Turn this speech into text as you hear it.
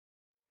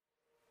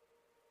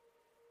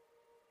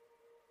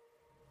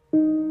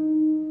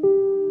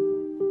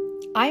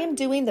I am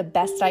doing the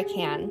best I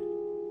can.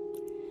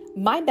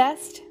 My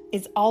best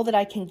is all that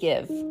I can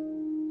give,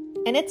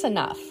 and it's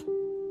enough.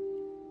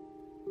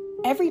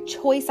 Every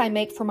choice I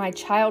make for my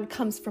child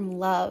comes from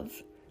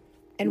love,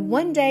 and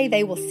one day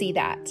they will see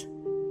that.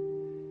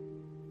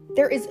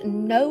 There is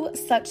no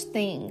such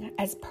thing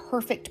as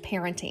perfect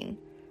parenting.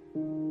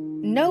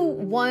 No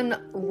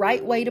one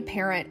right way to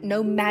parent,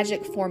 no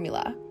magic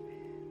formula.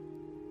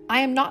 I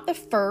am not the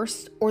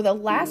first or the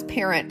last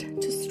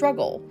parent to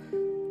struggle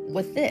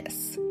with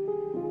this.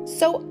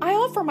 So I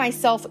offer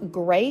myself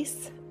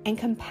grace and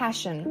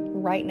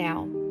compassion right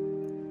now.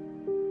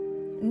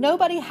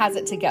 Nobody has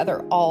it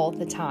together all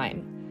the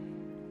time.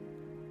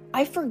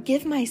 I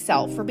forgive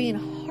myself for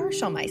being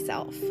harsh on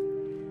myself.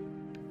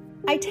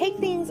 I take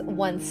things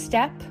one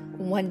step,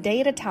 one day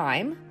at a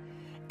time,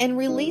 and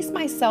release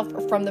myself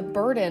from the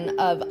burden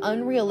of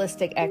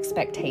unrealistic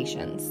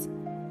expectations.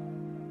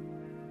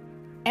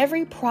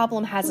 Every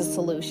problem has a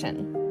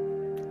solution.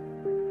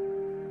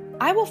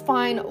 I will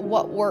find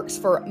what works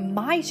for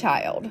my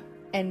child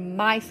and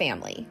my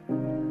family.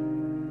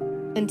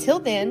 Until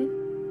then,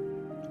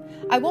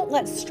 I won't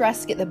let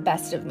stress get the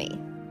best of me.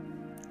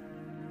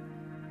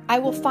 I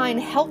will find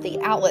healthy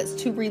outlets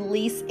to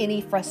release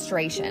any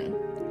frustration.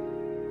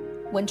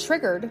 When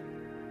triggered,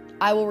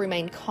 I will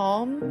remain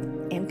calm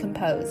and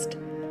composed,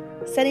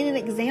 setting an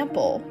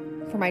example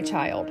for my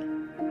child.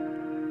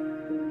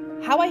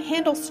 How I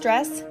handle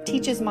stress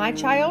teaches my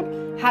child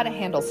how to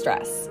handle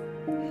stress.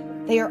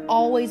 They are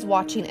always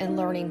watching and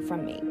learning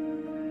from me.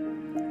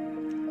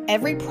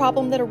 Every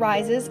problem that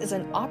arises is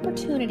an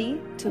opportunity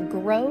to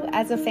grow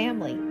as a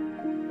family.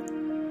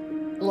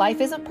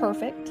 Life isn't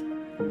perfect.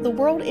 The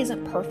world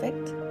isn't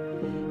perfect.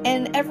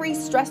 And every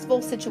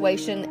stressful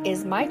situation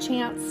is my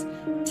chance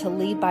to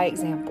lead by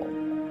example.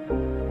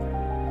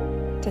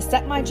 To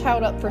set my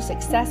child up for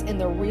success in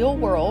the real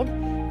world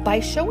by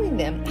showing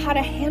them how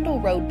to handle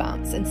road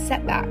bumps and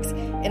setbacks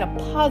in a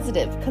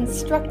positive,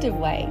 constructive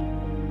way.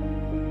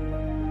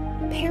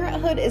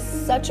 Parenthood is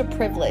such a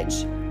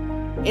privilege.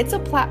 It's a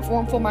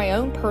platform for my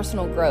own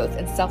personal growth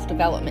and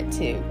self-development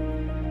too.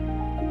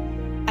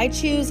 I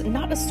choose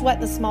not to sweat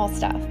the small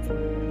stuff.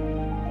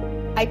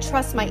 I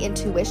trust my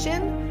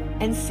intuition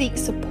and seek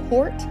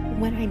support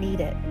when I need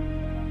it.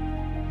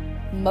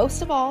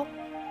 Most of all,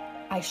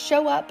 I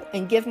show up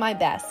and give my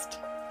best,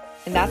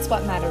 and that's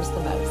what matters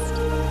the most.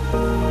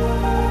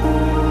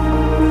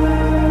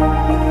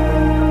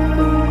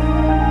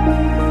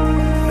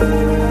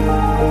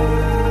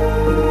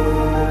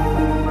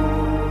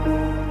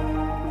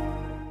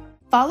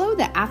 Follow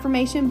the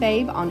Affirmation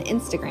Babe on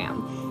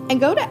Instagram and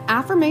go to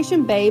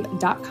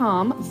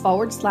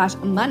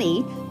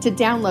affirmationbabe.com/money to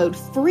download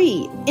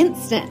free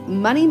instant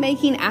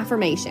money-making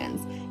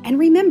affirmations. And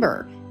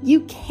remember,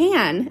 you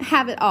can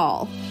have it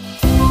all.